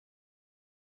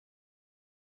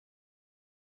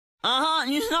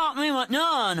You thought me was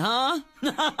done, huh?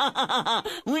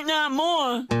 We got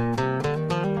more.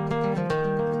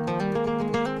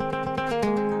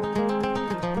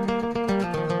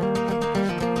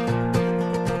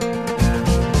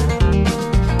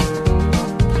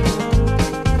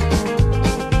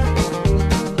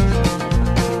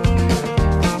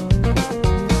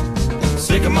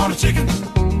 Sick 'em on a chicken,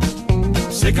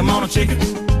 sick 'em on a chicken,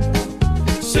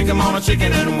 sick 'em on a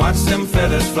chicken and watch them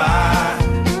feathers fly.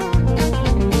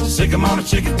 Sick 'em on a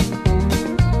chicken,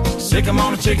 sick 'em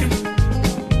on a chicken,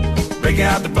 break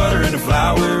out the butter and the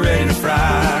flour, we're ready to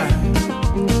fry.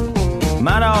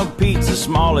 My dog Pete's the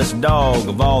smallest dog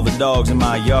of all the dogs in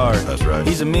my yard. That's right.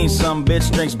 He's a mean some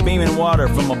bitch, drinks beaming water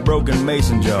from a broken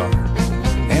mason jar.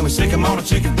 And we sick 'em on a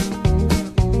chicken,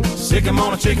 sick 'em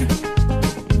on a chicken,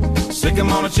 sick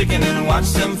 'em on a chicken and watch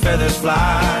them feathers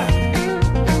fly.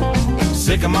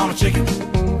 Sick 'em on a chicken,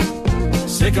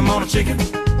 sick 'em on a chicken,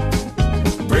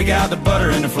 break out the butter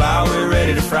and the flour, we're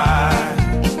ready to fry.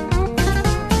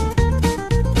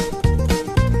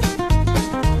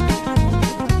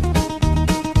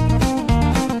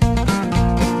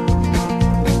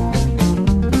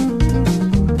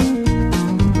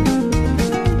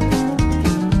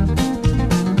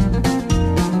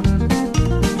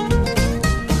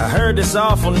 I heard this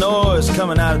awful noise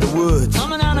coming out of the woods.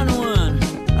 Coming out of the wood.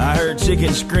 I heard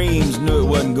chicken screams, knew it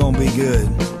wasn't gonna be good.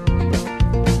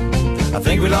 I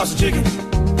think we lost a chicken,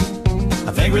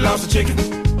 I think we lost a chicken,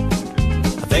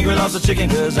 I think we lost a chicken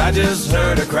cause I just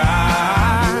heard her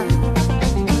cry.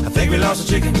 I think we lost a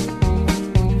chicken,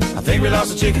 I think we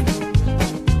lost a chicken,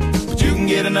 but you can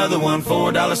get another one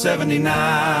for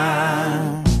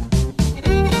 $1.79.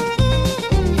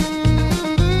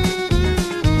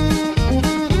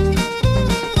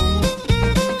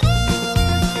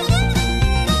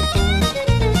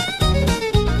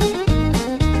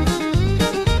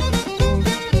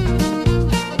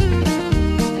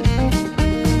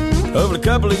 Over a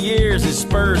couple of years his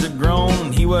spurs had grown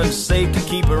and he wasn't safe to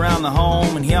keep around the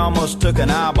home, and he almost took an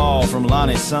eyeball from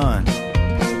Lonnie's son.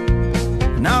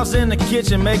 And I was in the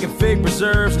kitchen making fig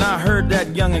preserves and I heard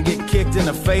that young'un get kicked in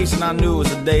the face, and I knew it was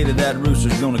the day that that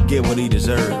rooster's gonna get what he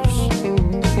deserves.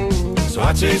 So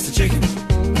I chased the chicken,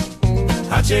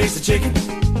 I chased the chicken,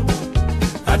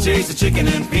 I chased the chicken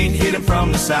and Pete hit him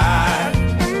from the side.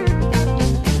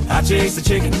 I chased the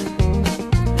chicken,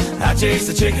 I chased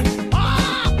the chicken,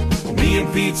 me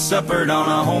and Pete suppered on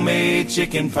a homemade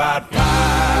chicken pot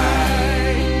pie.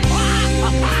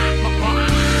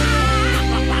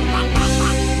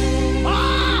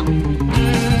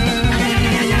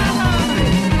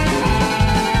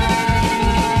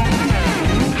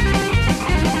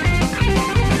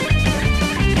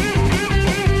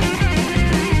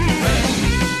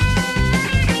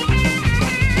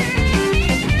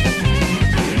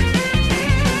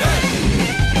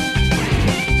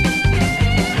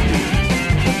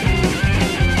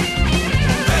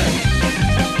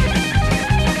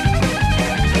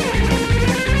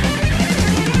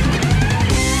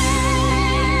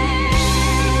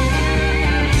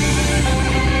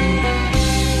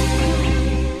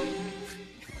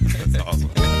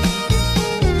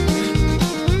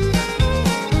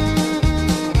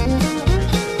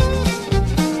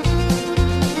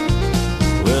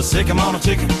 Sick 'em on a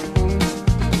chicken,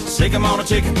 sick 'em on a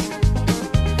chicken,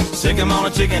 sick 'em on a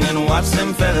chicken and watch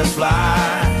them feathers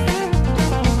fly.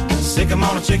 Sick 'em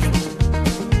on a chicken,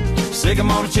 sick 'em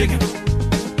on a chicken,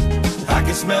 I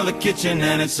can smell the kitchen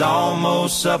and it's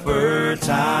almost supper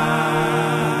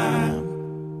time.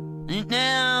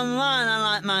 Damn right, I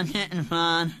like my chicken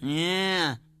fried.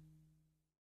 Yeah.